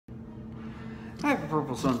Happy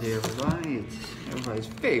Purple Sunday, everybody. It's everybody's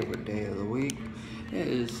favorite day of the week. It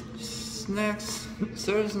is Snacks,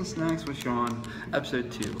 Sodas and Snacks with Sean,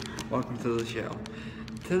 episode 2. Welcome to the show.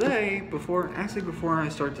 Today, before I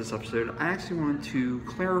start this episode, I actually want to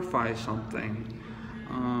clarify something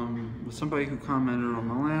with somebody who commented on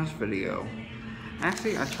my last video.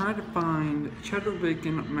 Actually, I tried to find cheddar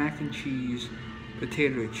bacon mac and cheese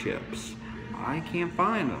potato chips. I can't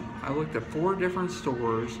find them. I looked at 4 different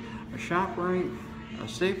stores, a ShopRite, a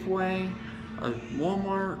Safeway, a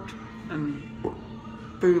Walmart, and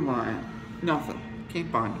Food Lion. Nothing. Can't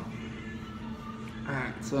find them.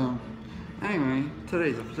 Alright, so anyway,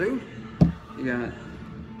 today's episode, you got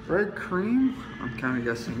red cream. I'm kind of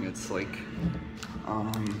guessing it's like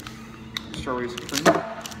strawberries and cream.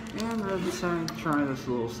 And I decided to try this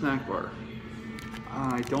little snack bar.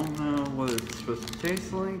 I don't know what it's supposed to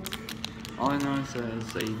taste like. All I know is that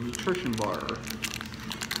it's a nutrition bar.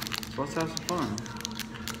 So let's have some fun.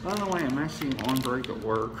 By the way, I'm actually on break at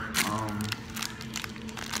work.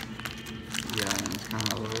 Yeah, it's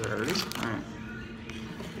kind of a little dirty. Alright.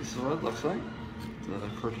 This is what it looks like. The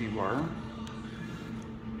protein bar.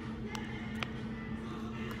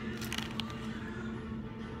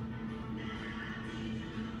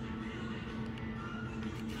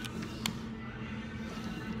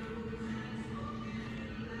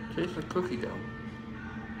 Tastes like cookie dough.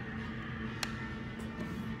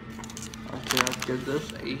 Okay, I'll give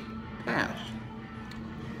this a pass.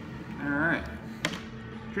 Alright.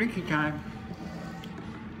 Drinking time.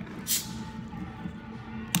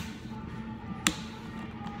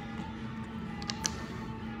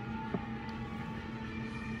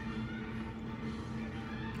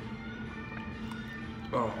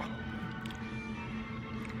 Oh.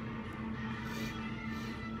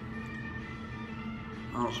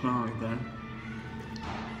 I don't smell anything.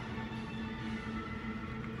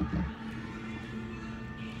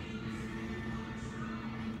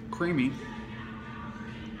 Creamy.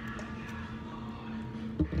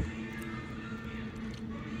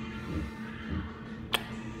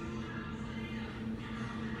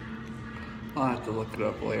 I'll have to look it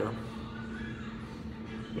up later.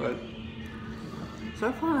 But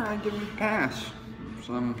so far I give it a pass.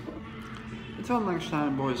 So until next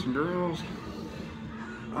time, boys and girls,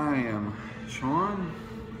 I am Sean.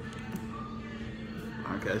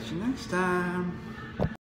 I'll catch you next time.